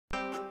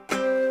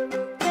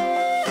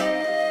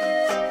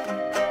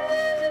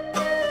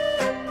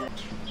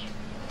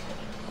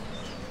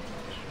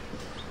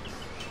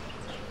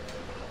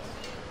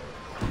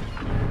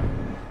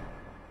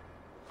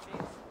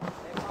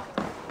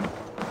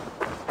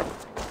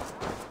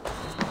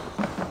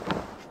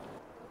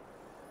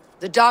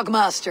The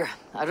Dogmaster.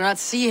 I do not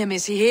see him.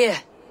 Is he here?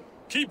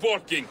 Keep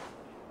walking.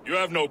 You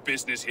have no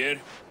business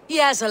here. He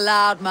has a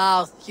loud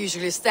mouth.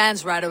 Usually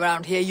stands right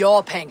around here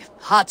yawping.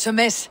 Hard to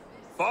miss.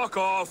 Fuck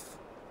off.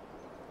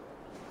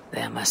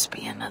 There must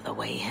be another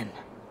way in.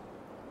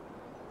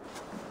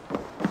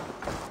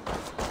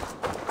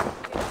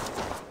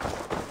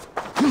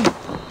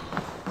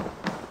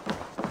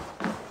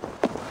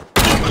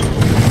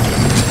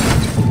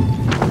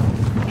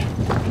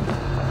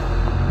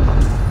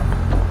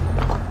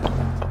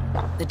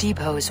 The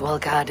depot is well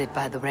guarded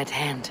by the Red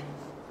Hand.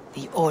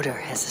 The Order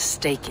has a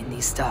stake in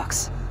these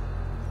stocks.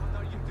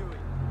 What are you doing?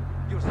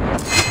 You're...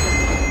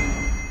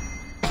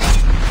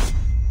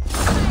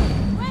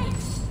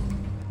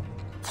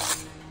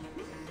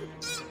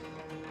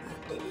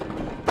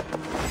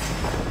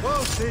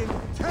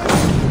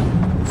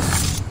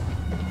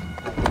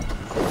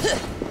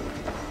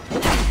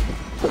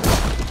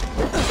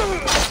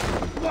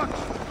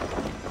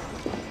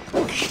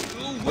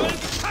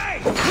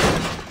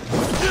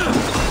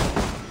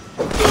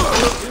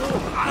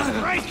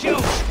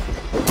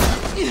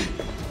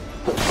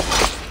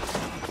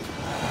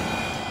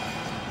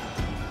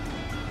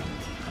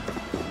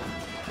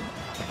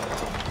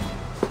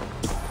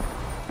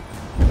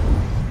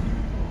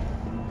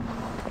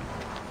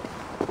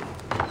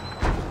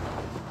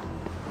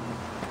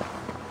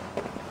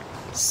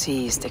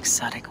 Seized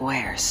exotic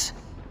wares.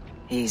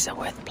 These are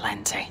worth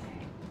plenty.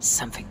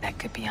 Something that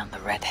could be on the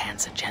Red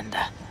Hand's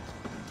agenda.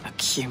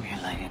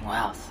 Accumulating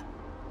wealth.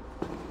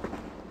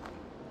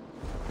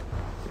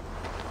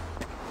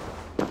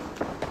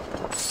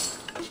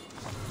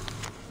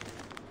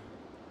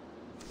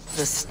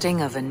 The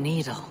sting of a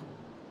needle.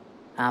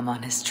 I'm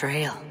on his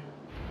trail.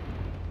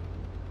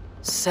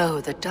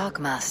 So, the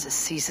Dogmaster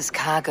seizes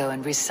cargo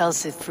and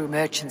resells it through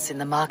merchants in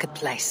the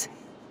marketplace.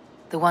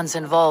 The ones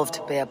involved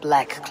bear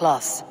black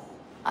cloths.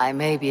 I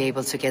may be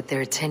able to get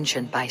their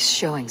attention by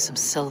showing some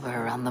silver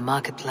around the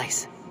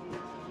marketplace.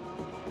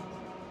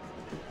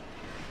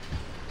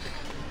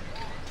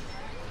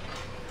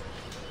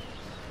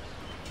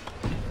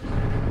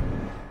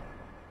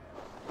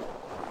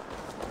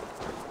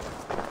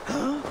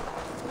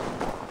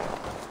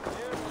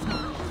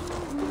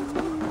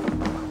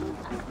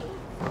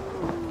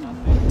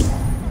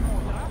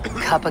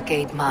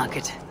 Coppergate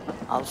Market.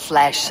 I'll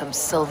flash some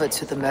silver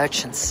to the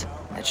merchants.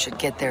 That should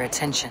get their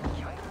attention.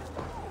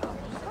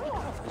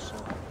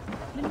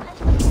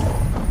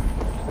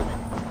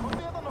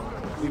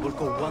 We will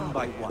go one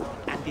by one,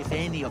 and if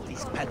any of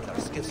these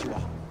peddlers gives you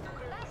a...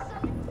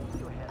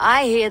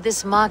 I hear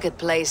this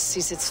marketplace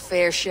sees its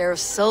fair share of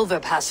silver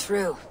pass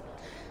through.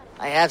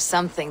 I have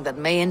something that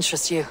may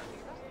interest you.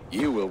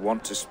 You will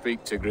want to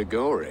speak to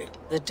Grigori.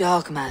 The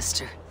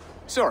Dogmaster.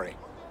 Sorry,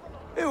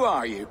 who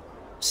are you?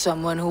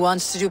 Someone who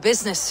wants to do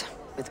business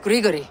with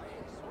Grigori.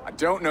 I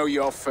don't know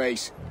your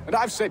face, and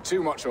I've said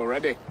too much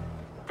already.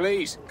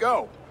 Please,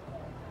 go.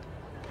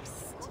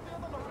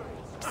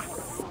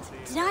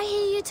 Did I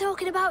hear you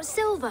talking about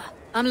silver?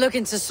 I'm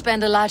looking to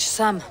spend a large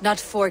sum, not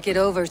fork it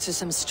over to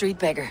some street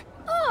beggar.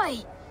 Oi!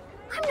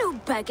 I'm no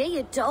beggar,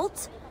 you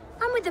dolt.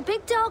 I'm with the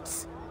big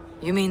dogs.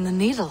 You mean the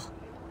needle?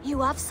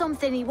 You have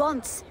something he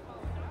wants.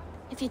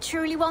 If you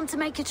truly want to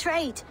make a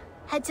trade,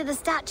 head to the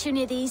statue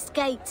near the East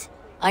Gate.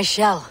 I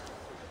shall.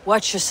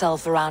 Watch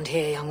yourself around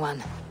here, young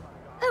one.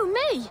 Oh,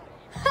 me?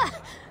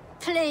 Ha!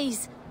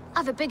 Please.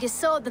 I've a bigger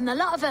sword than the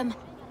lot of them.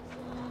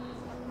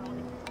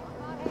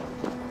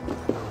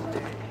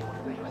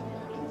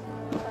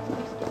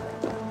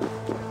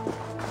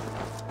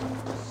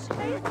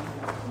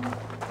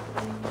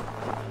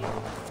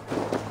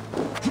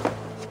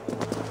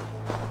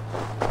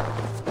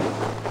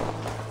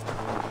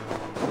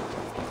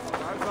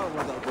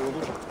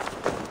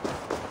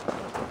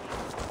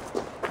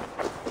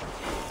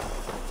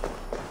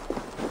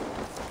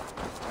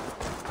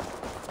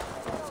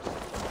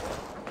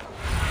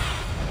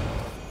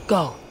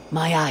 Go,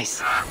 my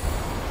eyes.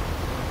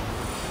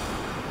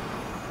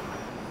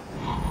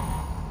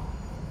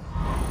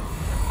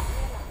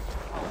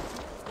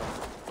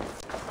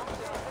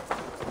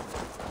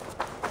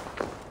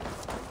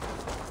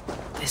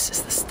 This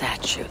is the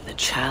statue the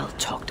child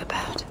talked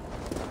about.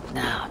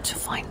 Now to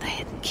find the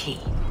hidden key.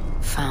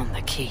 Found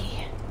the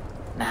key.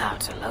 Now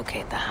to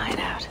locate the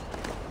hideout.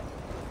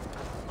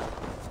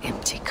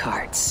 Empty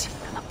carts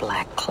and a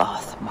black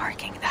cloth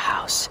marking the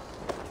house.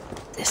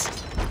 This...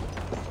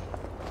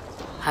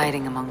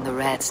 hiding among the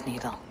rat's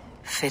needle.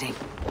 Fitting.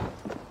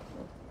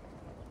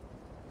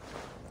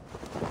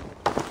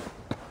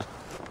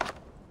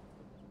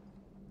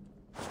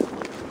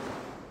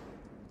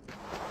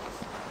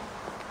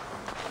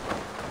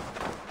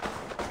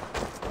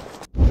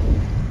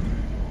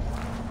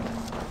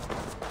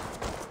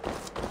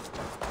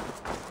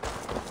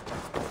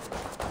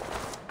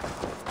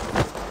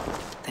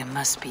 There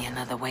must be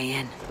another way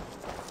in.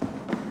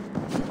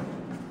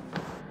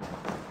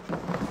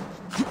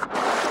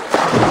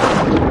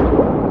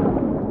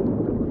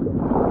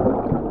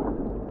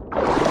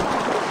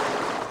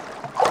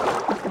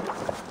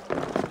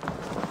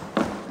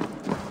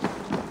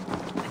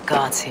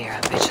 Guards here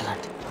are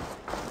vigilant.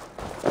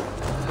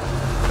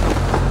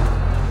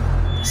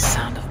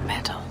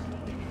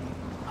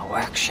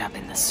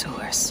 the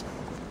sewers.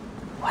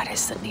 What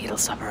is the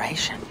needle's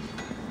operation?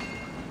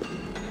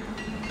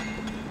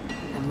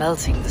 They're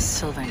melting the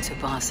silver into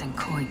bars and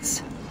coins.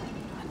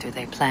 What do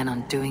they plan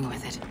on doing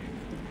with it?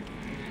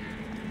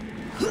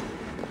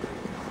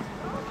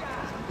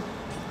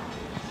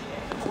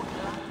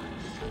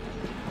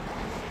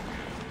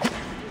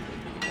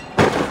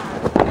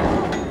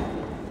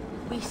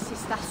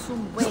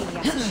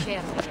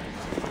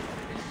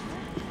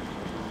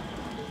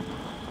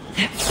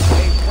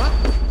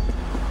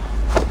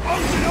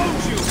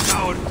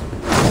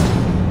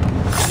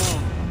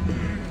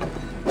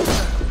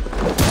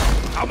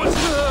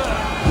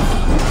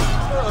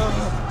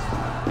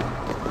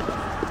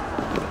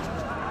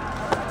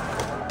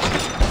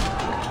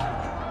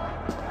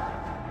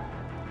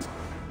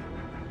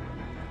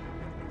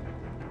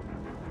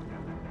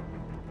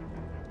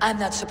 I'm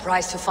not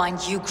surprised to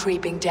find you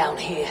creeping down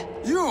here.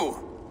 You!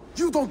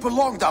 You don't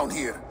belong down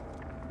here!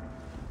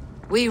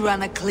 We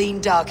run a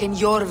clean dock in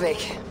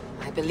Jorvik.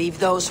 I believe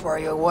those were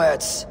your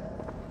words.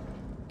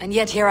 And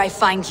yet here I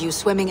find you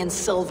swimming in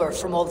silver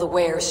from all the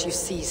wares you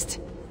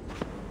seized.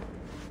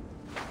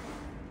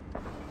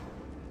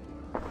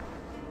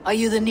 Are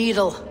you the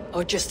Needle,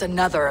 or just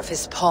another of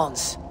his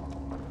pawns?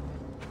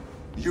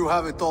 You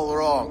have it all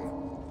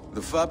wrong.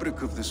 The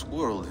fabric of this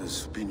world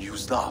has been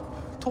used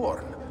up,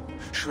 torn,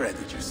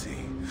 shredded, you see.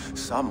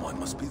 Someone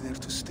must be there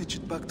to stitch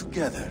it back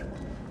together.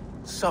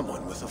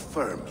 Someone with a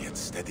firm yet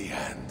steady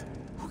hand,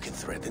 who can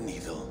thread the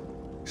needle.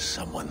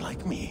 Someone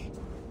like me.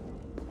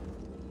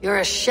 You're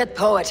a shit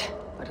poet,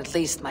 but at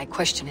least my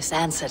question is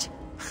answered.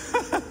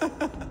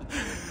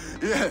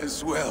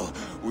 Yes, well,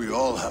 we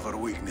all have our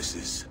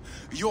weaknesses.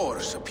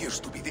 Yours appears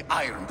to be the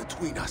iron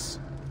between us.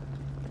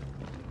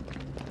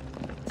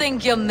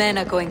 Think your men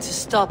are going to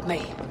stop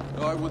me?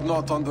 I would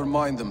not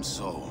undermine them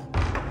so.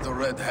 The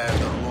Red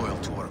Hand are loyal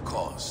to our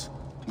cause,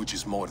 which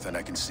is more than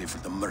I can say for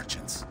the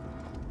merchants.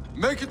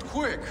 Make it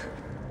quick!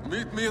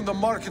 Meet me in the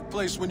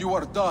marketplace when you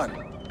are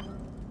done.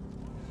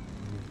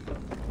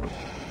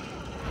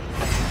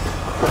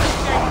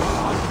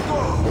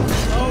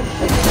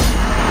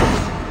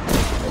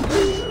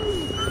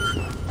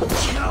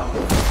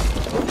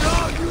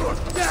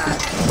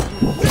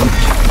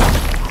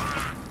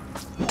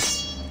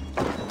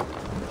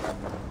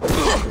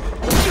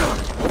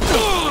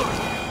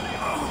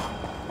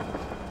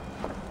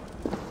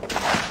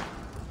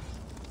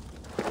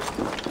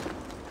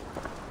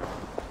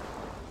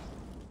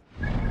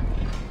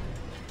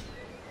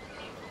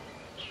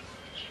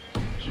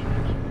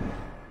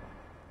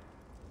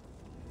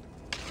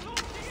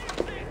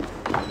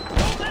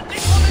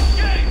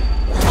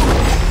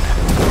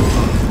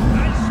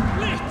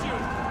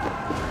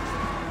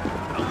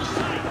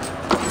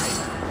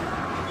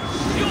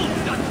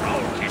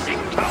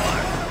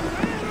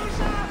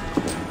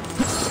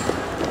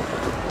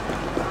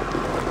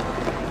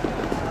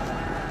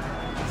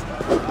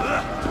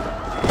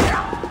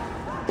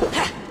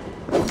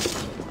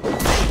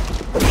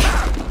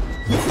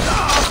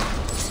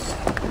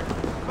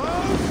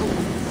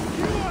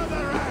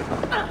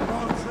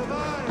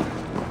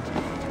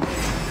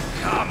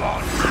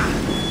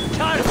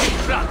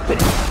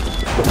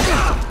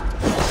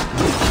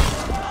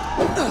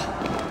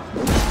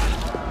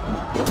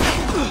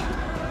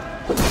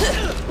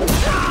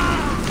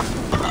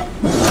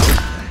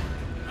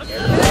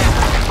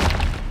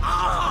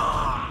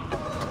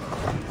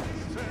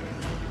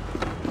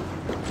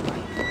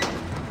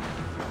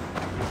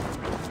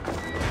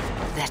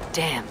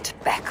 Damned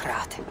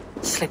backrot.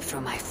 Slipped through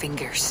my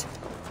fingers.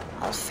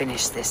 I'll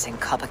finish this in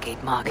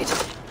Coppergate Market.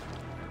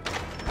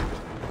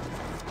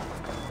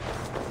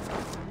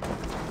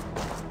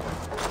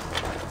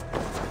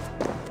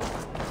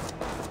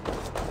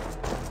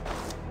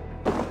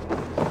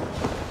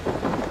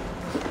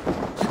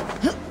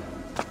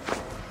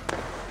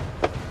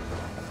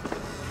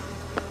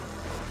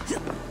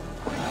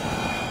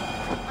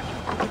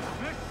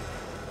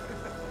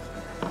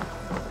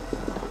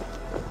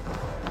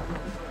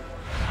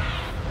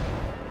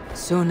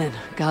 Sunan,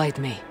 guide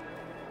me.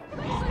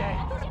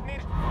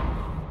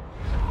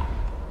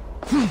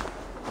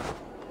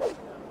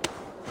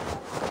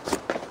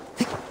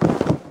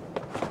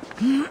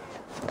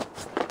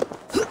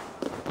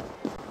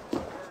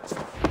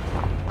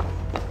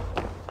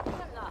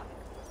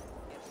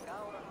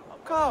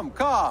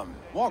 Come,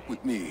 walk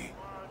with me.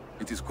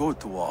 It is good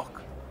to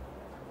walk.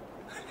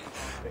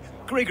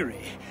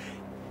 Gregory.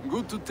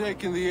 Good to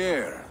take in the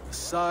air. The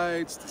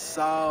sights, the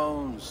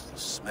sounds, the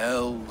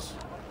smells.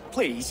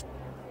 Please,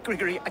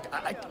 Gregory,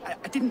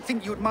 I didn't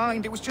think you'd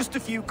mind. It was just a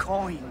few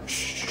coins.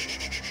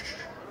 Shh.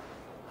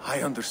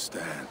 I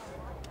understand.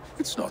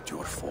 It's not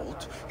your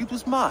fault. It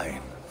was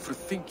mine, for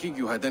thinking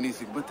you had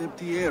anything but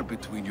empty air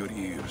between your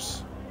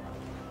ears.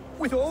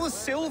 With all the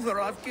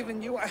silver I've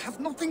given you, I have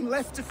nothing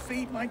left to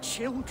feed my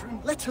children,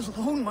 let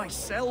alone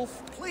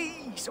myself.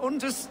 Please,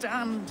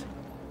 understand.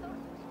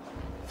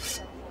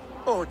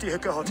 Oh, dear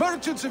God.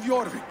 Merchants of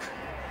Jorvik,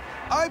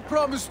 I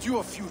promised you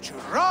a future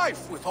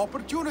rife with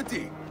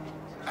opportunity.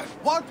 And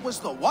what was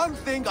the one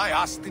thing I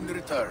asked in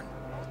return?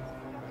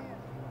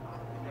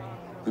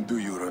 Do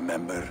you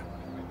remember?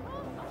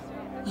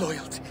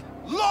 Loyalty.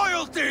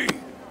 Loyalty!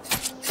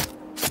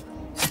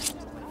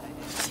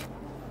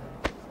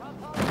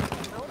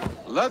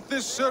 Let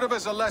this serve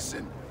as a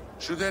lesson,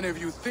 should any of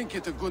you think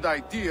it a good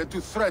idea to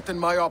threaten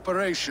my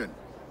operation.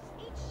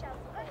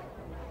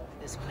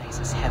 This place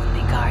is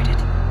heavily guarded.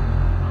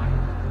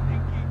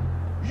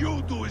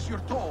 You do as you're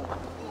told.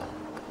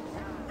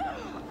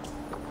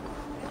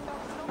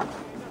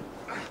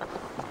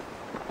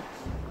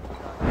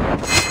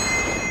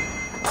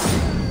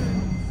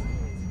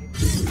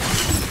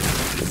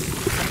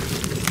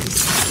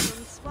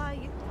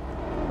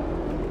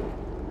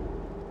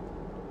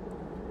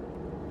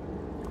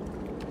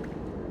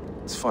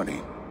 It's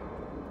funny.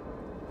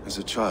 As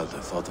a child, I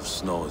thought of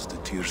snow as the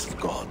tears of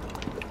God,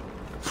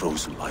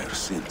 frozen by our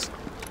sins.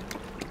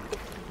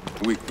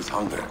 Weak with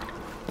hunger,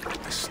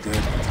 I stared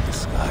into the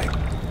sky,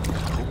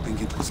 hoping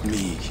it was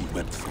me he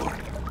wept for.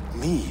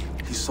 Me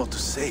he sought to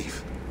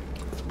save.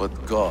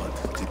 But God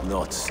did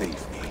not save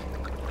me.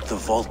 The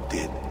vault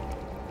did.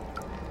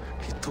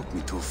 He took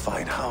me to a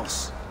fine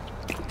house,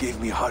 gave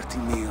me hearty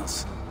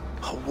meals,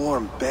 a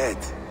warm bed.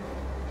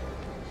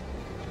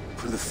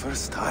 For the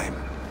first time,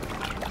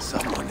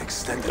 someone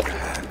extended a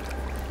hand,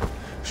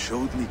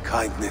 showed me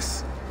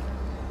kindness,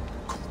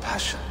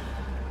 compassion.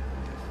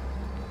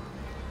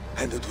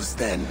 And it was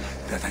then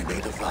that I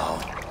made a vow.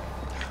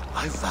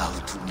 I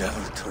vowed to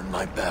never turn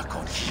my back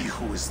on he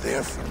who was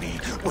there for me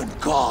when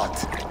God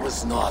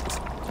was not.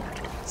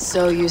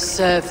 So you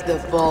served the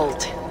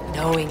Vault,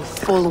 knowing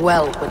full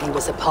well what he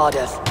was a part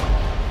of.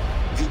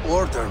 The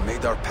Order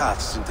made our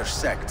paths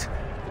intersect.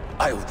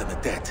 I owed them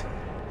a debt,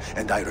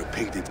 and I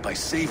repaid it by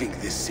saving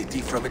this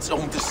city from its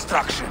own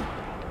destruction.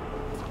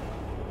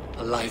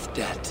 A life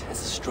debt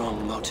is a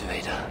strong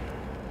motivator.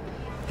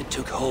 It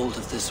took hold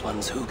of this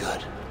one's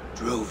Hugad,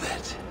 drove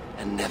it,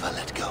 and never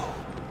let go.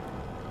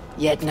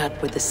 Yet not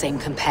with the same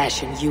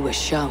compassion you were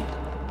shown.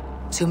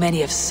 Too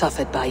many have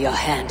suffered by your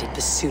hand in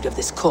pursuit of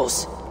this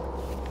cause.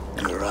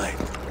 You're right.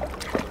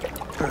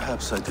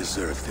 Perhaps I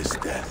deserve this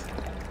death.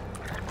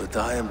 But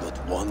I am but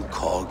one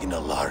cog in a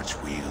large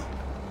wheel.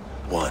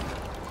 One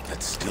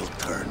that still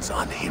turns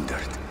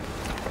unhindered.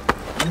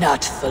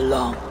 Not for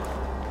long.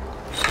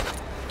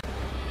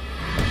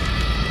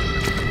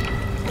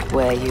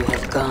 Where you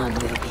have gone,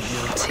 there'll be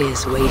no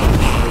tears waiting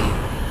for you.